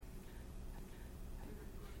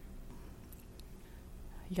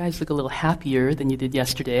You guys look a little happier than you did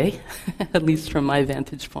yesterday, at least from my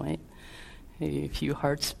vantage point. A few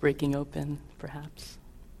hearts breaking open, perhaps.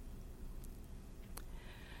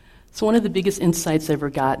 So one of the biggest insights I ever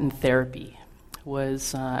got in therapy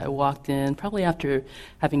was I walked in, probably after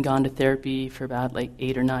having gone to therapy for about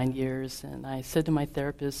 8 or 9 years, and I said to my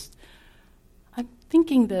therapist, I'm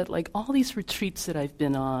thinking that all these retreats that I've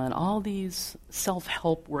been on, all these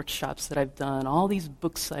self-help workshops that I've done, all these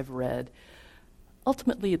books I've read,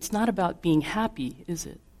 ultimately it's not about being happy, is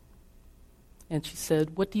it? And she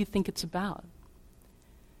said, what do you think it's about?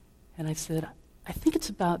 And I said, I think it's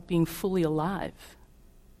about being fully alive.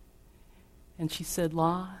 And she said,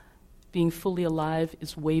 La, being fully alive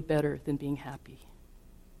is way better than being happy.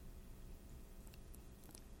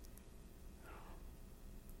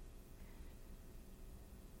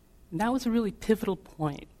 And that was a really pivotal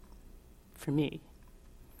point for me.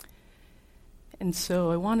 And so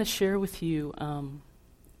I want to share with you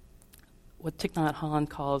what Thich Nhat Hanh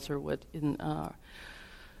calls, or what in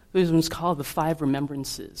Buddhism is called, the 5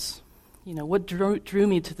 remembrances. You know, what drew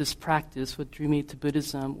me to this practice, what drew me to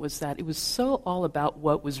Buddhism, was that it was so all about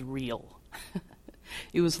what was real.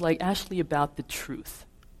 It was actually about the truth,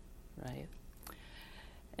 right?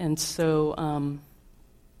 And so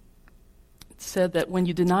it said that when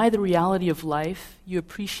you deny the reality of life, you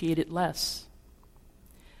appreciate it less.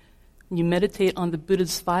 When you meditate on the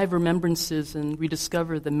Buddha's 5 remembrances and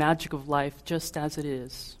rediscover the magic of life just as it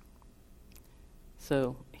is.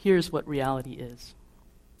 So here's what reality is.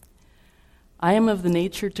 I am of the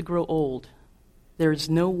nature to grow old. There is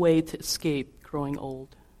no way to escape growing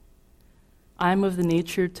old. I am of the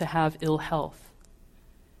nature to have ill health.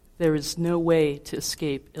 There is no way to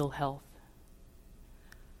escape ill health.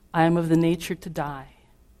 I am of the nature to die.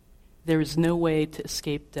 There is no way to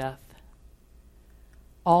escape death.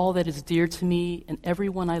 All that is dear to me and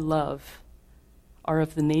everyone I love are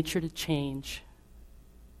of the nature to change.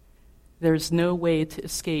 There is no way to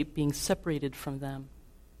escape being separated from them.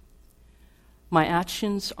 My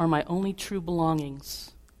actions are my only true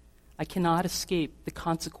belongings. I cannot escape the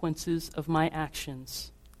consequences of my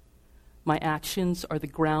actions. My actions are the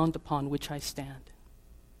ground upon which I stand.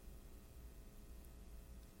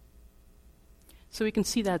 So we can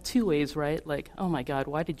see that 2 ways, right? Oh my God,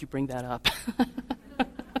 why did you bring that up?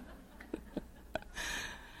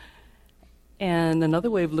 And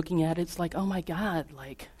another way of looking at it is oh my God,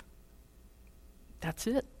 that's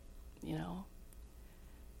it, you know?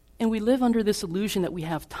 And we live under this illusion that we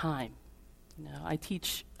have time. You know, I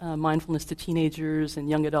teach mindfulness to teenagers and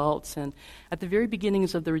young adults, and at the very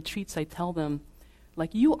beginnings of the retreats, I tell them,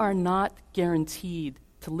 you are not guaranteed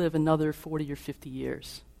to live another 40 or 50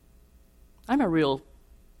 years. I'm a real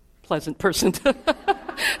pleasant person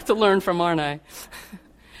to learn from, aren't I?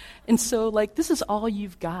 And so, this is all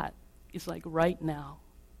you've got, is right now,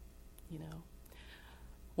 you know.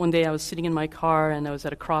 One day I was sitting in my car and I was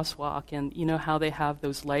at a crosswalk, and you know how they have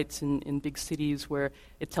those lights in big cities where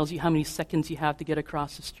it tells you how many seconds you have to get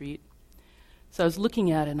across the street? So I was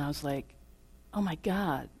looking at it and I was like, oh my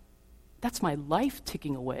God, that's my life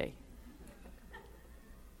ticking away.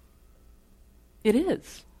 It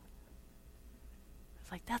is.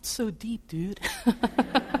 It's that's so deep, dude.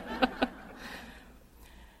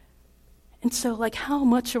 And so, how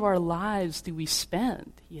much of our lives do we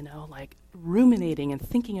spend, ruminating and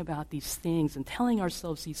thinking about these things and telling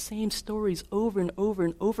ourselves these same stories over and over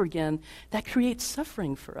and over again that create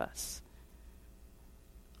suffering for us?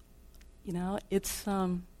 You know, it's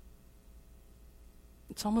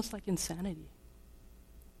almost like insanity.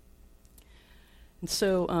 And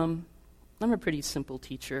so, I'm a pretty simple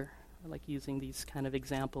teacher. I like using these kind of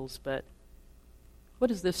examples, but what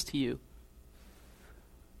is this to you?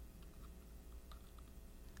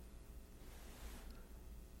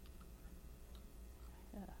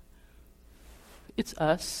 It's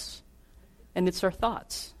us, and it's our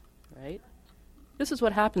thoughts, right? This is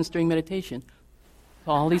what happens during meditation.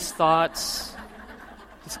 All these thoughts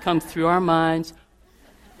just come through our minds,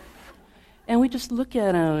 and we just look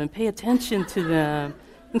at them and pay attention to them.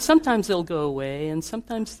 And sometimes they'll go away, and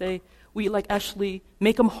sometimes we actually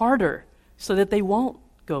make them harder so that they won't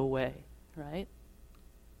go away, right?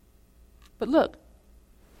 But look,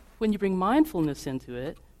 when you bring mindfulness into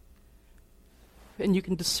it, and you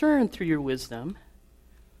can discern through your wisdom,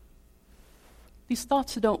 these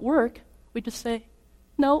thoughts that don't work, we just say,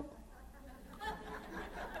 no.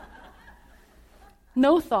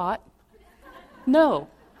 No thought, no.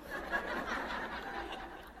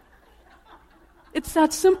 It's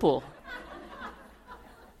that simple.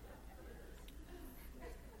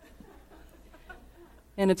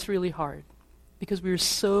 And it's really hard because we're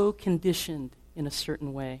so conditioned in a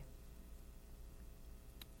certain way.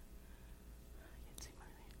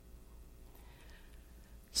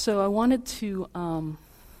 So I wanted to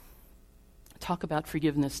talk about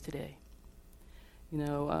forgiveness today.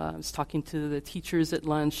 I was talking to the teachers at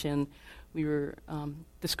lunch, and we were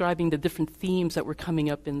describing the different themes that were coming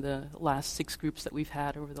up in the last 6 groups that we've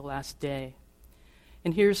had over the last day.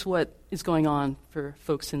 And here's what is going on for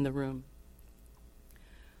folks in the room.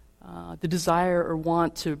 The desire or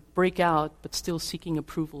want to break out, but still seeking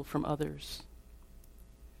approval from others.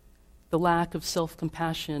 The lack of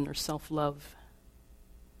self-compassion or self-love.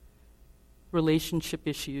 Relationship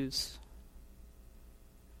issues.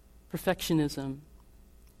 Perfectionism.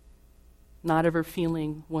 Not ever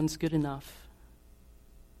feeling one's good enough.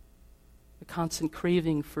 A constant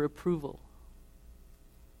craving for approval.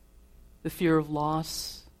 The fear of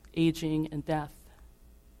loss, aging, and death.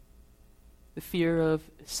 The fear of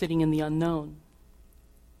sitting in the unknown.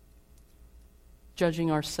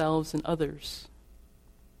 Judging ourselves and others.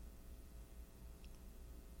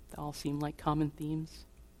 They all seem like common themes.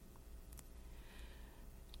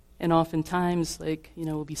 And oftentimes,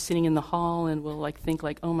 we'll be sitting in the hall and we'll think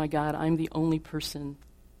oh my God, I'm the only person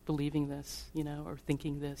believing this, or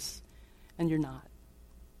thinking this. And you're not.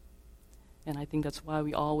 And I think that's why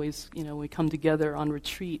we always, when we come together on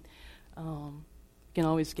retreat, you can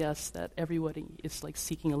always guess that everybody is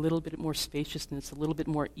seeking a little bit more spaciousness, a little bit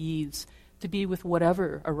more ease to be with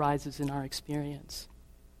whatever arises in our experience.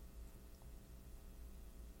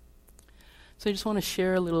 So I just want to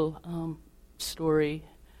share a little story.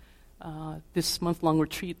 This month-long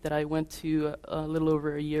retreat that I went to a little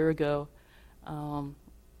over a year ago, I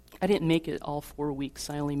didn't make it all 4 weeks.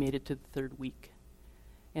 I only made it to the 3rd week.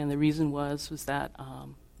 And the reason was that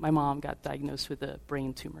my mom got diagnosed with a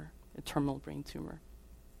brain tumor, a terminal brain tumor.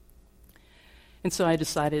 And so I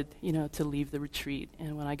decided, to leave the retreat.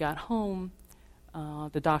 And when I got home,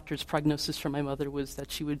 the doctor's prognosis for my mother was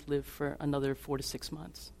that she would live for another 4 to 6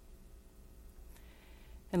 months.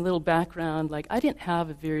 And a little background, I didn't have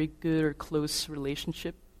a very good or close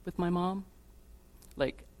relationship with my mom.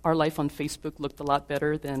 Our life on Facebook looked a lot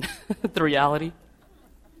better than the reality.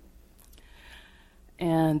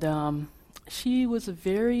 And she was a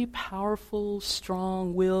very powerful,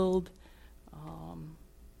 strong-willed,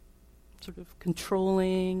 sort of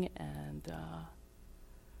controlling and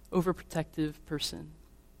overprotective person.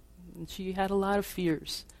 And she had a lot of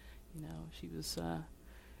fears. She was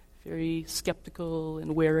very skeptical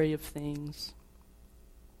and wary of things.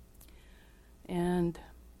 And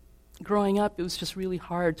growing up, it was just really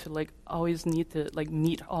hard to always need to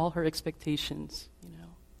meet all her expectations,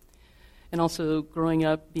 And also growing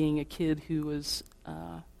up being a kid who was,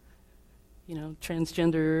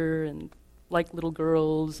 transgender and liked little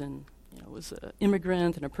girls and, was an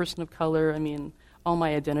immigrant and a person of color. I mean, all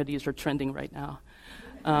my identities are trending right now.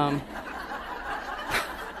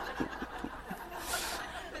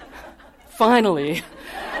 Finally.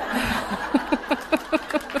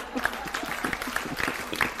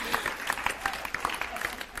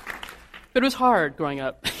 But it was hard growing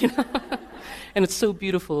up, And it's so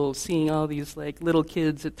beautiful seeing all these little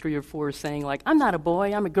kids at 3 or 4 saying I'm not a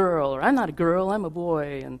boy, I'm a girl, or I'm not a girl, I'm a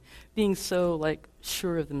boy, and being so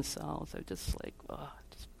sure of themselves. I just it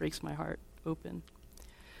just breaks my heart open.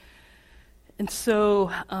 And so,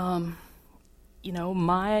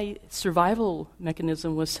 my survival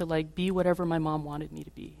mechanism was to be whatever my mom wanted me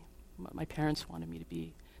to be, what my parents wanted me to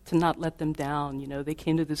be, to not let them down. They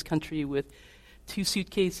came to this country with 2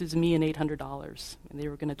 suitcases, me, and $800, and they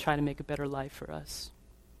were going to try to make a better life for us.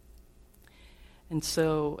 And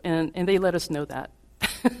so, and they let us know that.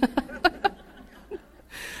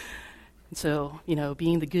 And so,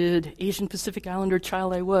 being the good Asian Pacific Islander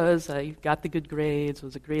child I was, I got the good grades,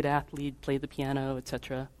 was a great athlete, played the piano,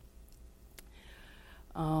 etc.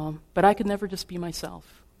 But I could never just be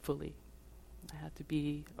myself fully. I had to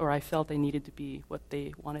be, or I felt I needed to be what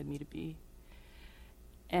they wanted me to be.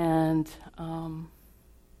 And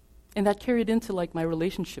that carried into my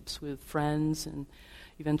relationships with friends and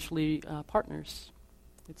eventually partners.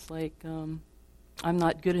 It's I'm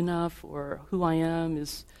not good enough, or who I am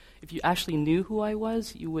is, if you actually knew who I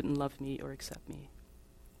was, you wouldn't love me or accept me.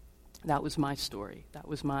 That was my story. That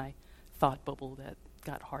was my thought bubble that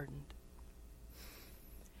got hardened.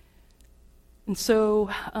 And so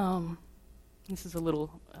this is a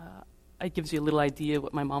little, it gives you a little idea of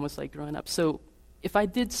what my mom was like growing up. So if I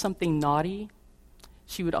did something naughty,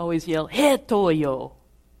 she would always yell, "He toyo."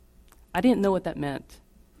 I didn't know what that meant,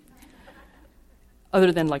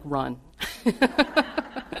 other than run.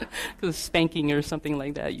 Because spanking or something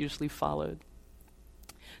like that usually followed.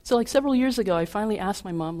 So several years ago, I finally asked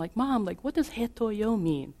my mom, Mom, what does he toyo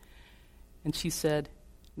mean? And she said,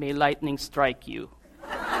 "May lightning strike you."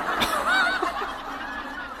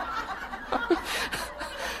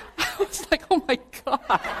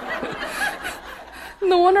 God.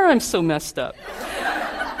 No wonder I'm so messed up.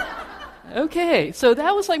 Okay, so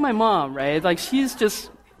that was like my mom, right? Like she's just,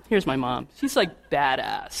 here's my mom. She's like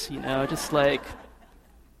badass, just like,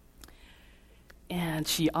 and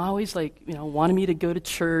she always like, wanted me to go to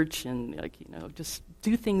church and like, just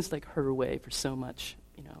do things like her way for so much,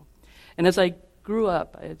 And as I grew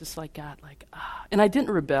up, I just like got like, and I didn't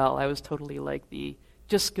rebel. I was totally like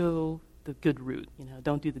just go the good route,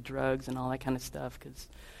 don't do the drugs and all that kind of stuff because,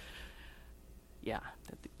 yeah,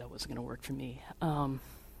 that wasn't going to work for me. And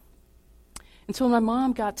so when my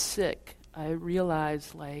mom got sick, I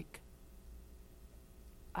realized, like,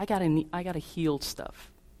 I gotta heal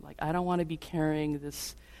stuff. Like, I don't want to be carrying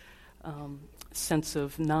this sense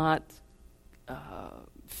of not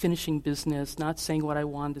finishing business, not saying what I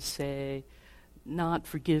wanted to say, not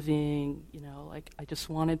forgiving, like, I just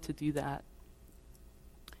wanted to do that.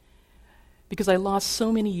 Because I lost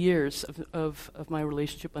so many years of my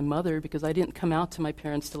relationship with my mother because I didn't come out to my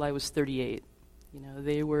parents till I was 38.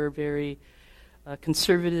 They were very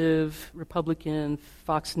conservative, Republican,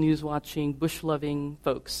 Fox News watching, Bush-loving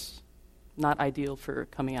folks. Not ideal for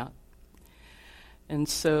coming out. And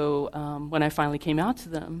so when I finally came out to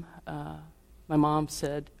them, my mom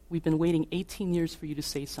said, "We've been waiting 18 years for you to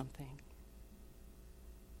say something."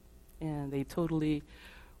 And they totally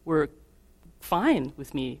were fine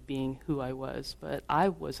with me being who I was, but I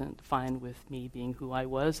wasn't fine with me being who I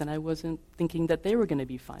was, and I wasn't thinking that they were going to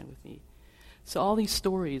be fine with me. So all these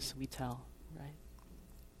stories we tell, right?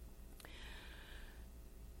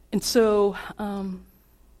 And so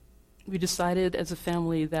we decided as a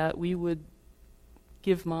family that we would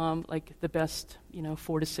give Mom like the best,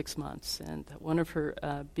 4 to 6 months. And one of her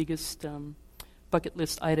biggest bucket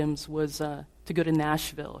list items was to go to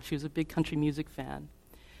Nashville. She was a big country music fan.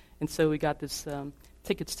 And so we got this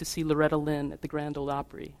tickets to see Loretta Lynn at the Grand Ole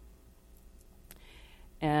Opry.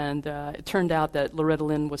 And it turned out that Loretta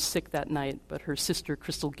Lynn was sick that night, but her sister,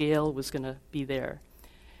 Crystal Gale, was going to be there.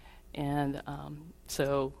 And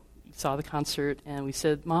so we saw the concert, and we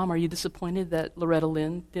said, "Mom, are you disappointed that Loretta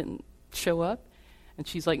Lynn didn't show up?" And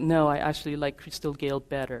she's like, "No, I actually like Crystal Gale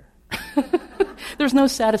better." There's no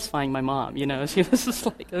satisfying my mom, She was just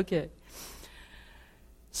like, okay.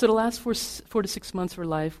 So the last 4 to 6 months of her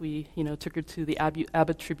life, we, took her to the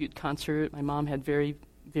ABBA tribute concert. My mom had very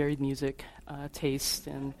varied music taste,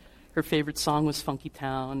 and her favorite song was Funky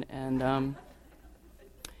Town. And,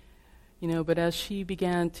 but as she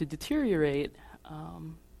began to deteriorate,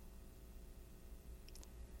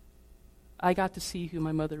 I got to see who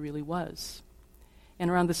my mother really was. And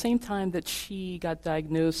around the same time that she got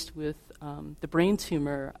diagnosed with the brain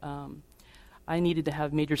tumor, I needed to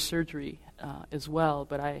have major surgery as well,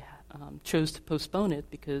 but I chose to postpone it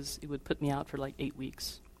because it would put me out for like 8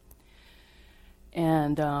 weeks.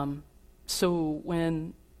 And so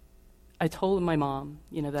when I told my mom,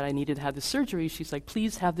 that I needed to have this surgery, she's like,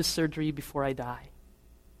 "Please have this surgery before I die.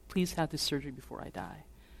 Please have this surgery before I die."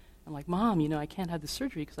 I'm like, "Mom, I can't have this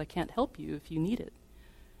surgery because I can't help you if you need it."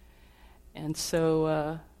 And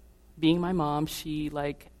so being my mom, she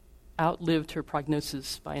like outlived her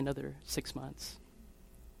prognosis by another 6 months.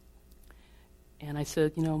 And I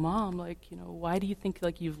said, "Mom, why do you think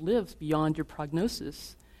you've lived beyond your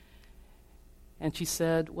prognosis?" And she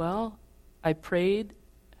said, "Well, I prayed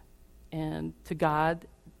and to God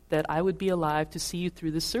that I would be alive to see you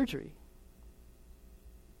through this surgery."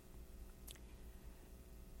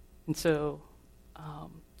 And so,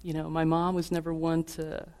 my mom was never one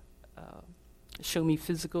to show me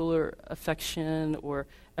physical or affection or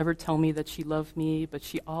ever tell me that she loved me, but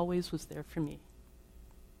she always was there for me.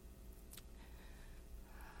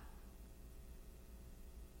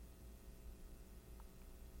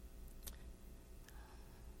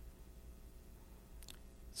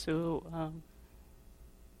 So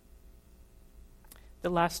the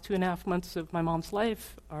last 2.5 months of my mom's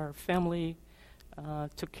life, our family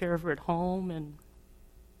took care of her at home, and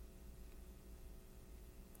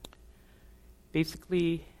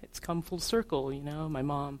basically it's come full circle. My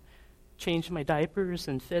mom changed my diapers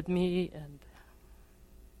and fed me and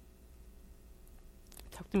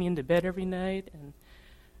tucked me into bed every night, and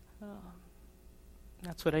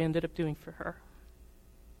that's what I ended up doing for her.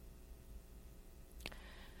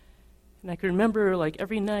 And I can remember,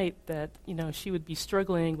 every night that, she would be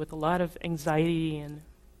struggling with a lot of anxiety and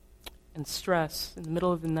stress in the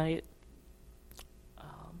middle of the night.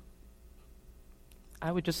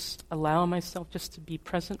 I would just allow myself just to be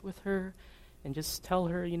present with her and just tell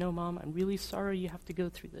her, "Mom, I'm really sorry you have to go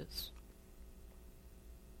through this.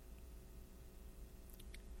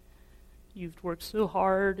 You've worked so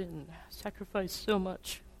hard and sacrificed so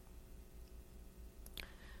much."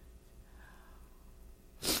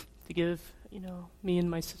 to give, me and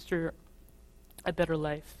my sister a better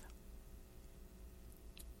life.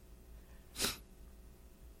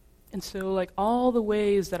 And so, like, all the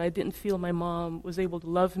ways that I didn't feel my mom was able to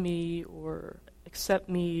love me or accept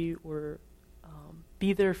me or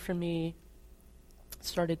be there for me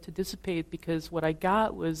started to dissipate, because what I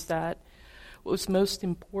got was that what was most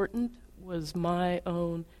important was my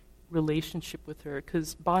own relationship with her.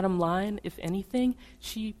 Because bottom line, if anything,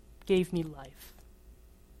 she gave me life.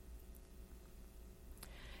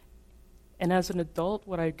 And as an adult,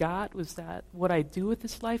 what I got was that what I do with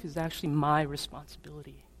this life is actually my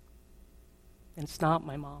responsibility. And it's not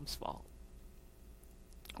my mom's fault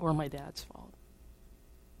or my dad's fault.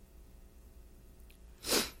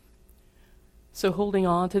 So holding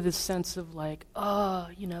on to this sense of like,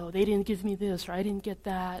 they didn't give me this or I didn't get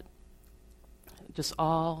that, just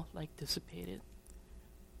all like dissipated.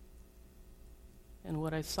 And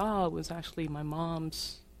what I saw was actually my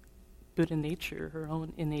mom's good in nature, her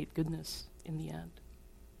own innate goodness in the end.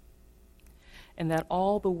 And that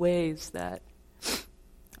all the ways that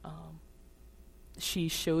she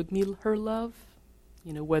showed me her love,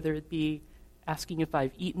 whether it be asking if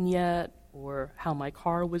I've eaten yet or how my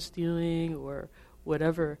car was doing or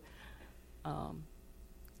whatever,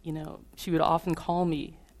 she would often call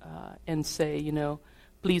me and say,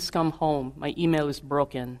 please come home. My email is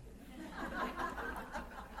broken.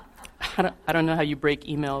 I don't know how you break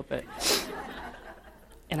email, but...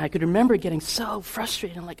 And I could remember getting so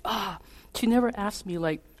frustrated. I'm like, she never asked me,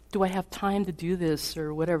 like, do I have time to do this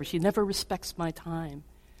or whatever. She never respects my time.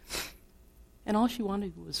 And all she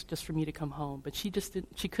wanted was just for me to come home. But she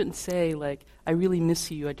couldn't say, like, I really miss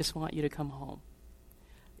you. I just want you to come home.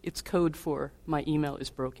 It's code for my email is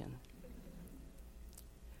broken.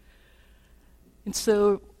 And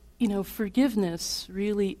so, forgiveness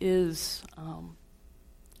really is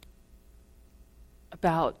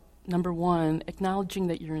about, number one, acknowledging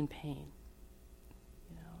that you're in pain.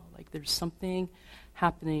 Like there's something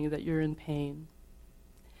happening that you're in pain.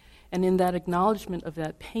 And in that acknowledgement of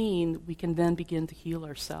that pain, we can then begin to heal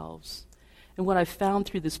ourselves. And what I've found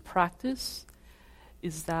through this practice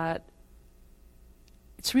is that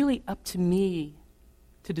it's really up to me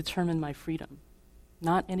to determine my freedom,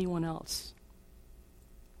 not anyone else.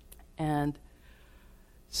 And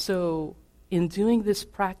so in doing this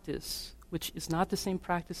practice, which is not the same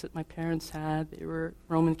practice that my parents had, they were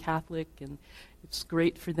Roman Catholic, and it's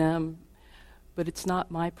great for them, but it's not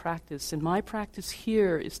my practice. And my practice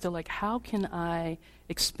here is to like, how can I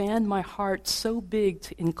expand my heart so big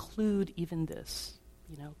to include even this?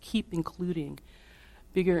 Keep including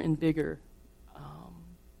bigger and bigger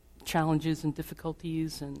challenges and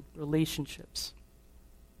difficulties and relationships.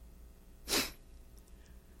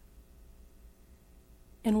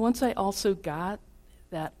 And once I also got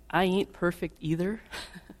that I ain't perfect either,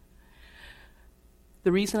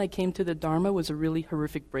 the reason I came to the Dharma was a really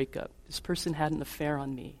horrific breakup. This person had an affair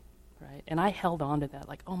on me, right? And I held on to that,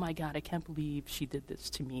 like, oh my God, I can't believe she did this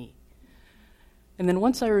to me. And then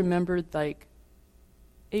once I remembered, like,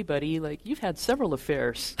 hey buddy, like, you've had several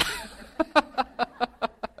affairs.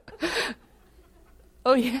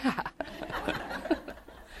 Oh yeah.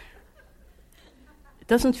 It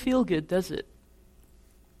doesn't feel good, does it?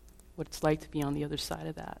 What it's like to be on the other side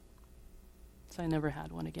of that. So I never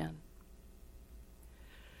had one again.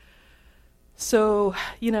 So,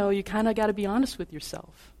 you kind of got to be honest with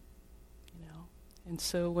yourself, And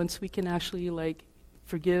so once we can actually, like,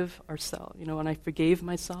 forgive ourselves, when I forgave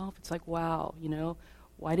myself, it's like, wow,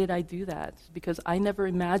 why did I do that? Because I never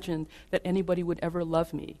imagined that anybody would ever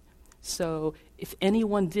love me. So if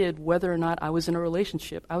anyone did, whether or not I was in a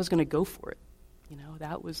relationship, I was going to go for it.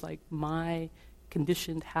 That was like my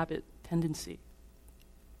conditioned habit tendency.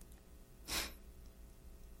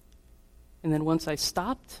 And then once I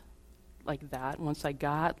stopped like that, once I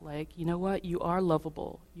got like, you know what, you are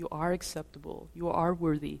lovable, you are acceptable, you are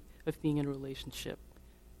worthy of being in a relationship,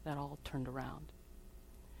 that all turned around.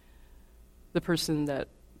 The person that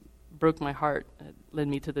broke my heart, led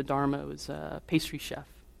me to the Dharma, was a pastry chef.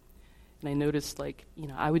 And I noticed, like,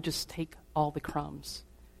 I would just take all the crumbs.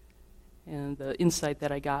 And the insight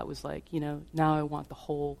that I got was like, now I want the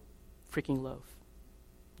whole freaking loaf.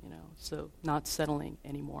 So not settling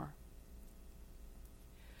anymore.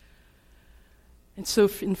 And so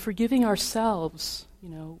in forgiving ourselves,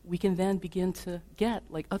 we can then begin to get,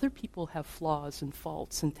 like, other people have flaws and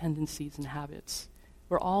faults and tendencies and habits.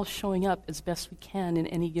 We're all showing up as best we can in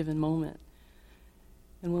any given moment.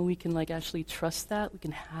 And when we can, like, actually trust that, we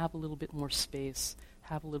can have a little bit more space,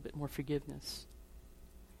 have a little bit more forgiveness.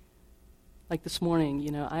 Like this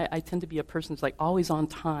morning, I tend to be a person who's, like, always on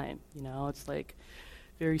time. It's like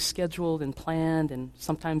very scheduled and planned, and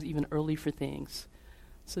sometimes even early for things.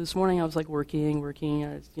 So this morning I was like working.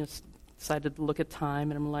 I just decided to look at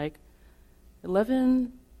time, and I'm like,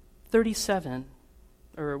 11:37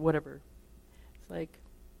 or whatever. It's like,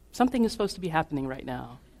 something is supposed to be happening right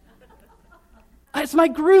now. It's my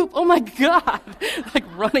group. Oh my God. Like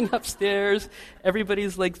running upstairs.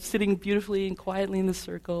 Everybody's like sitting beautifully and quietly in the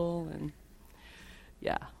circle. And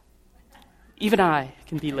yeah, even I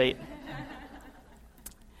can be late.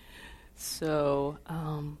 So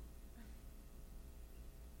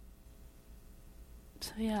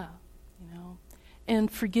yeah,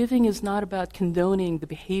 And forgiving is not about condoning the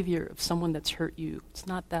behavior of someone that's hurt you. It's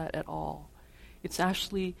not that at all. It's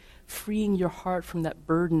actually freeing your heart from that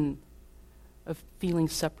burden of feeling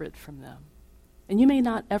separate from them. And you may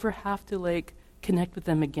not ever have to connect with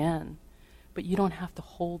them again, but you don't have to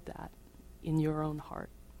hold that in your own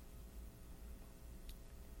heart.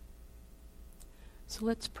 So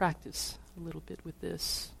let's practice a little bit with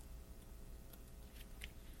this.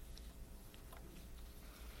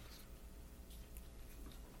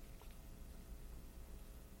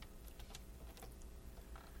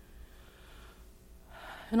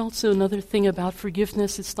 And also another thing about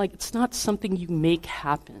forgiveness, it's not something you make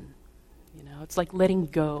happen. It's like letting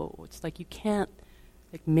go. It's like you can't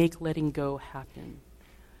make letting go happen.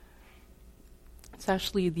 It's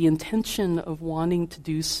actually the intention of wanting to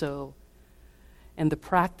do so and the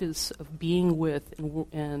practice of being with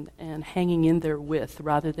and hanging in there with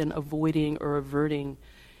rather than avoiding or averting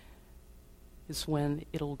is when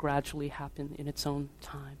it'll gradually happen in its own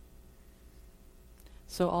time.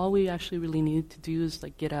 So all we actually really need to do is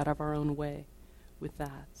get out of our own way with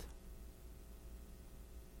that.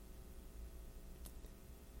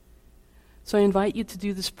 So I invite you to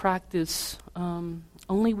do this practice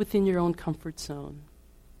only within your own comfort zone.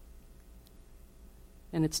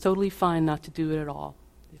 And it's totally fine not to do it at all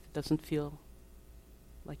if it doesn't feel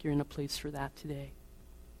like you're in a place for that today.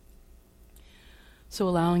 So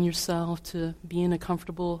allowing yourself to be in a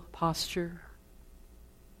comfortable posture,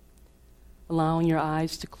 allowing your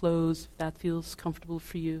eyes to close if that feels comfortable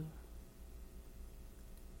for you.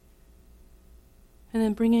 And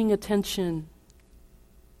then bringing attention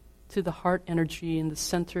to the heart energy in the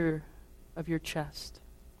center of your chest.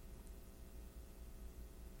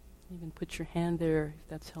 You can put your hand there if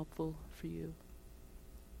that's helpful for you.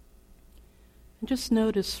 And just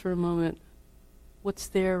notice for a moment what's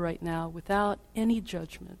there right now without any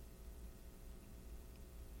judgment.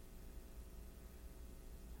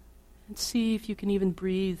 And see if you can even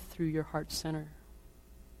breathe through your heart center.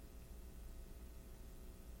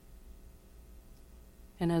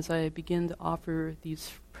 And as I begin to offer these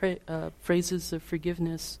phrases of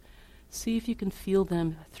forgiveness, see if you can feel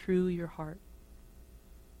them through your heart.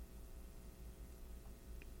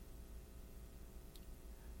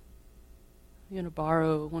 I'm going to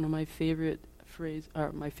borrow one of my favorite phrases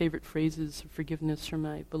of forgiveness from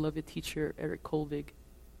my beloved teacher, Eric Kolvig.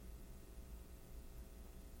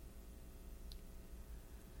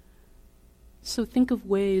 So think of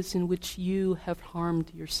ways in which you have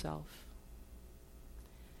harmed yourself.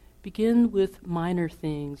 Begin with minor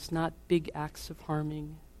things, not big acts of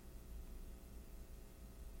harming.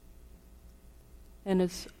 And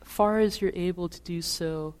as far as you're able to do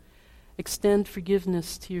so, extend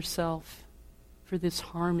forgiveness to yourself for this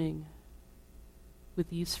harming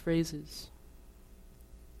with these phrases.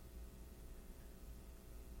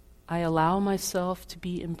 I allow myself to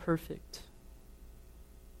be imperfect.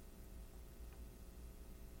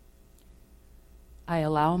 I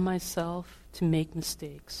allow myself to make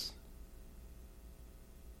mistakes.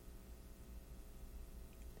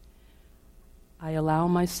 I allow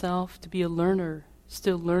myself to be a learner,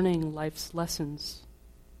 still learning life's lessons.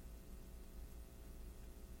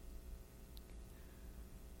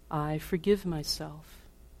 I forgive myself.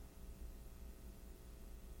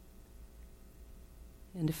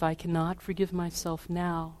 And if I cannot forgive myself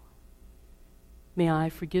now, may I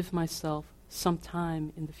forgive myself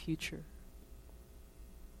sometime in the future.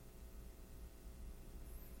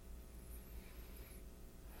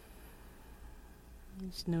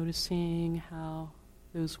 Just noticing how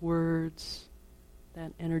those words,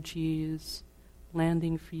 that energy is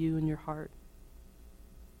landing for you in your heart.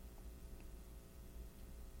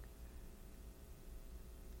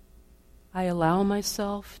 I allow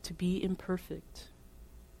myself to be imperfect.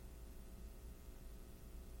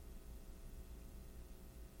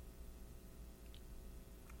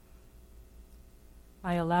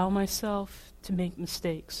 I allow myself to make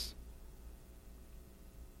mistakes.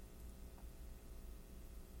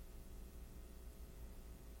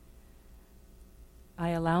 I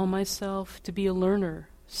allow myself to be a learner,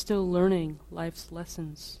 still learning life's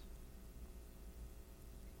lessons.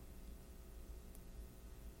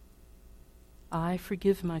 I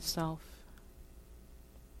forgive myself.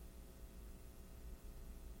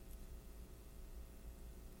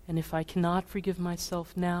 And if I cannot forgive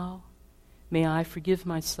myself now, may I forgive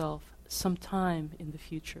myself sometime in the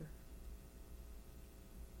future.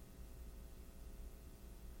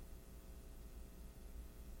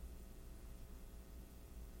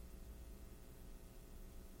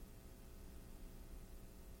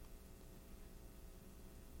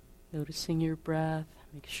 Noticing your breath,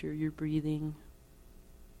 make sure you're breathing,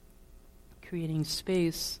 creating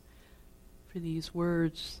space for these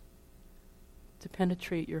words to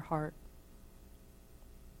penetrate your heart.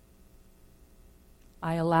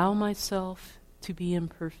 I allow myself to be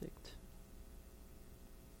imperfect.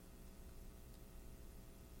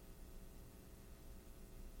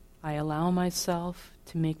 I allow myself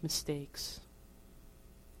to make mistakes.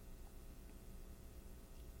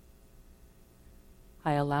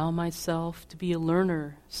 I allow myself to be a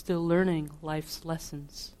learner, still learning life's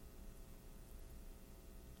lessons.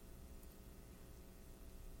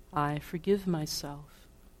 I forgive myself.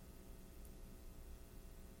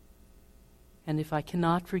 And if I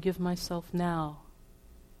cannot forgive myself now,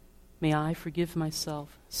 may I forgive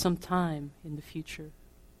myself sometime in the future.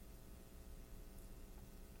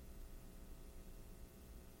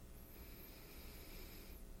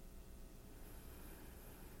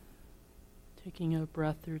 Taking a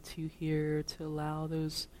breath or two here to allow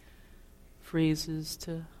those phrases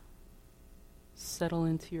to settle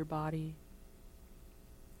into your body.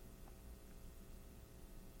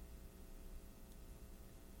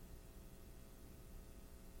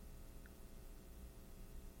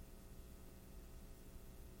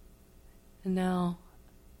 And now,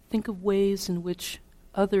 think of ways in which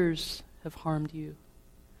others have harmed you.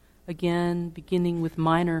 Again, beginning with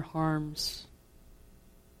minor harms.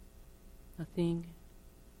 Nothing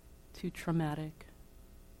too traumatic.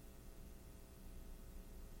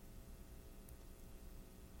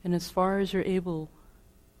 And as far as you're able,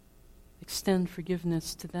 extend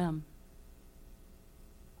forgiveness to them.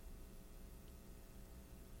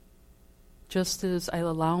 Just as I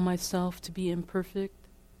allow myself to be imperfect,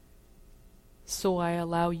 so I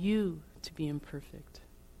allow you to be imperfect.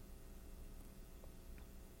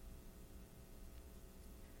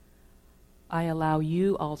 I allow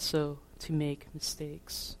you also to make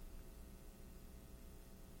mistakes.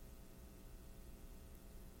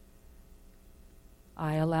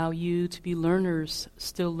 I allow you to be learners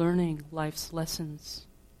still learning life's lessons.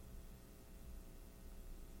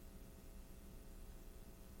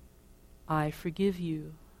 I forgive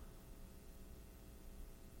you.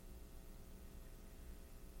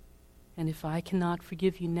 And if I cannot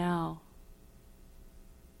forgive you now,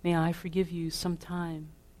 may I forgive you sometime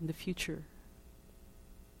in the future.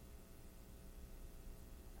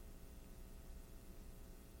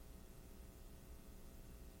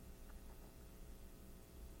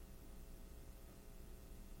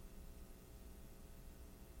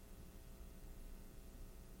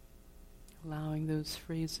 Allowing those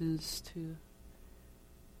phrases to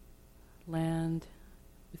land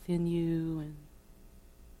within you and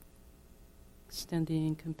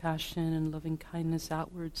extending compassion and loving kindness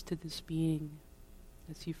outwards to this being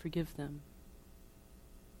as you forgive them.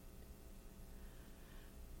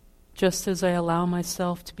 Just as I allow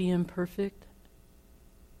myself to be imperfect,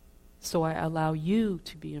 so I allow you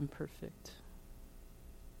to be imperfect.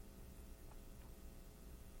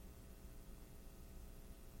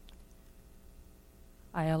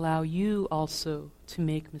 I allow you also to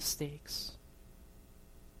make mistakes.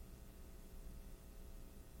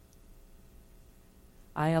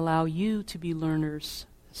 I allow you to be learners,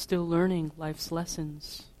 still learning life's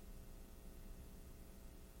lessons.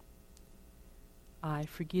 I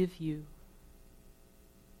forgive you.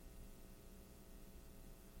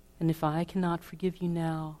 And if I cannot forgive you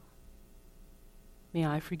now, may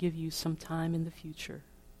I forgive you sometime in the future.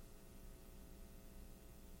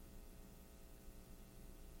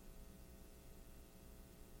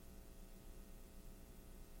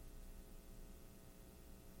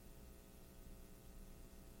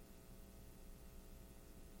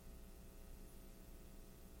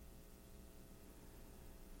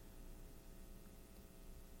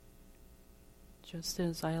 Just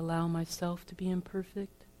as I allow myself to be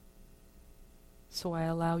imperfect, so I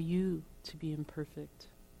allow you to be imperfect.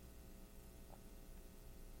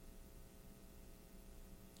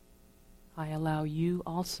 I allow you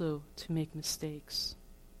also to make mistakes.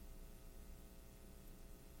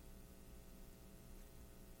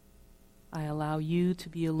 I allow you to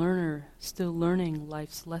be a learner, still learning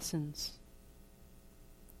life's lessons.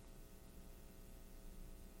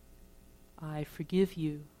 I forgive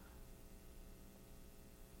you.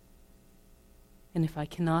 And if I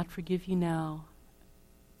cannot forgive you now,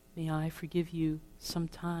 may I forgive you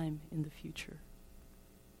sometime in the future.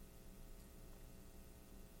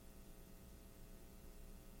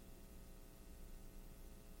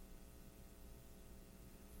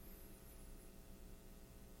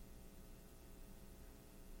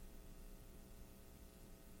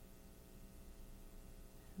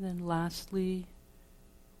 And then lastly,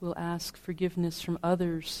 we'll ask forgiveness from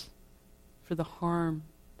others for the harm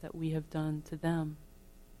that we have done to them.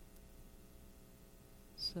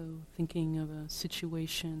 So thinking of a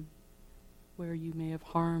situation where you may have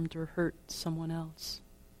harmed or hurt someone else.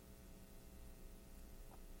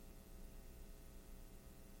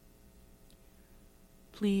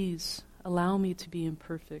 Please allow me to be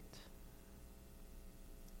imperfect.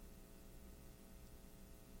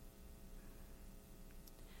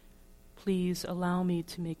 Please allow me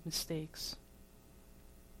to make mistakes.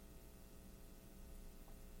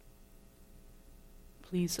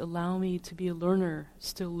 Please allow me to be a learner,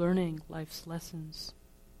 still learning life's lessons.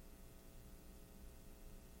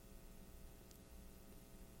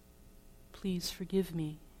 Please forgive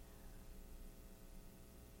me.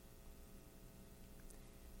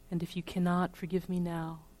 And if you cannot forgive me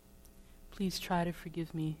now, please try to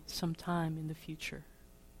forgive me sometime in the future.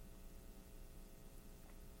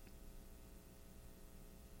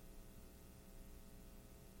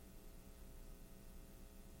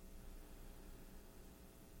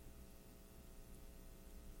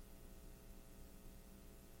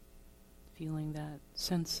 Feeling that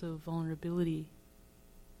sense of vulnerability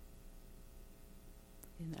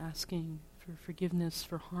in asking for forgiveness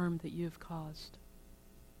for harm that you have caused.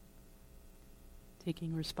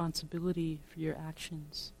 Taking responsibility for your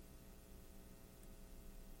actions.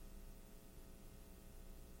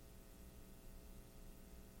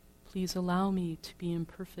 Please allow me to be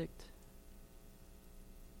imperfect.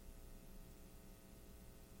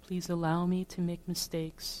 Please allow me to make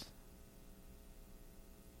mistakes.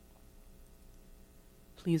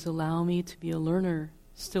 Please allow me to be a learner,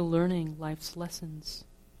 still learning life's lessons.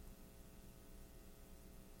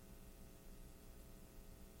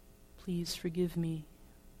 Please forgive me.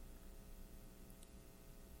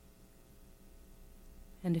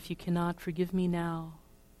 And if you cannot forgive me now,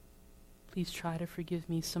 please try to forgive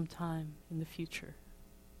me sometime in the future.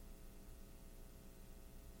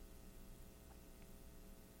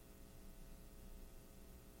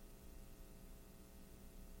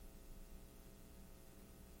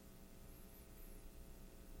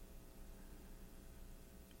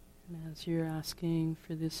 And as you're asking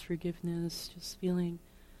for this forgiveness, just feeling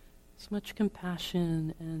as much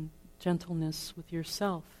compassion and gentleness with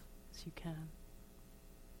yourself as you can.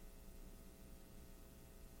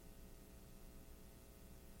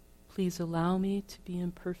 Please allow me to be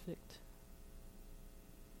imperfect.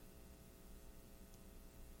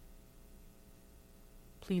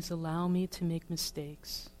 Please allow me to make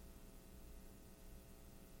mistakes.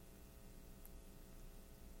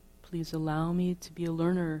 Please allow me to be a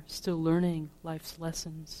learner, still learning life's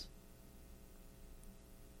lessons.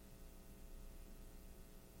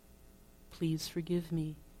 Please forgive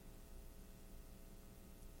me.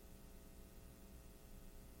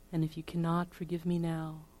 And if you cannot forgive me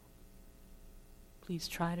now, please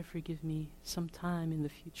try to forgive me sometime in the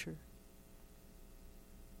future.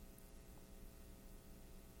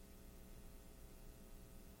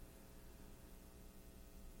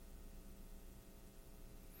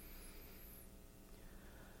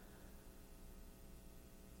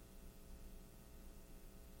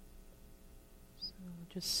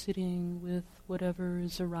 Just sitting with whatever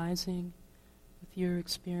is arising with your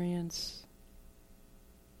experience,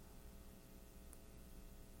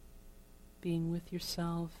 being with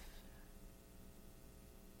yourself,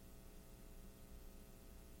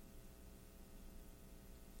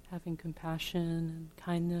 having compassion and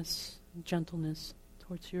kindness and gentleness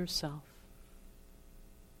towards yourself,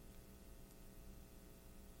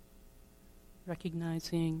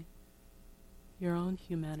 recognizing your own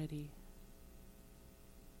humanity.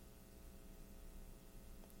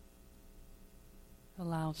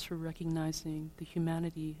 Allows for recognizing the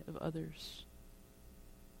humanity of others.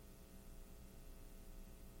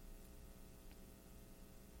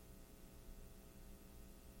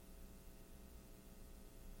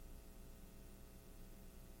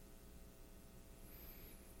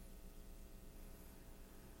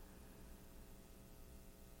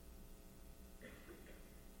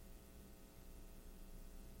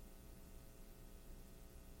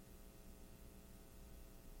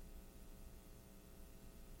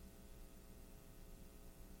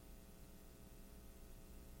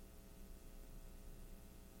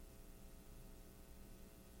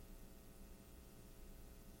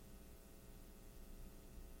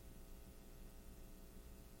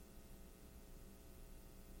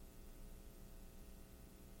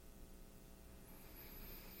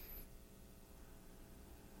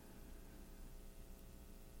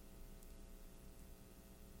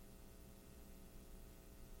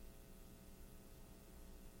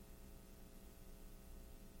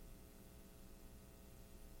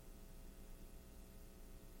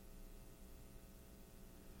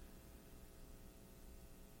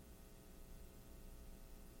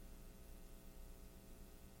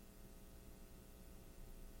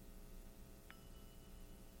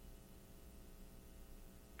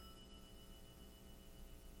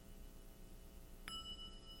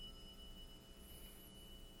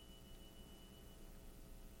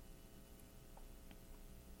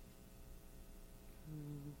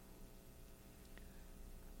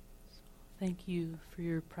 Thank you for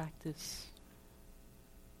your practice.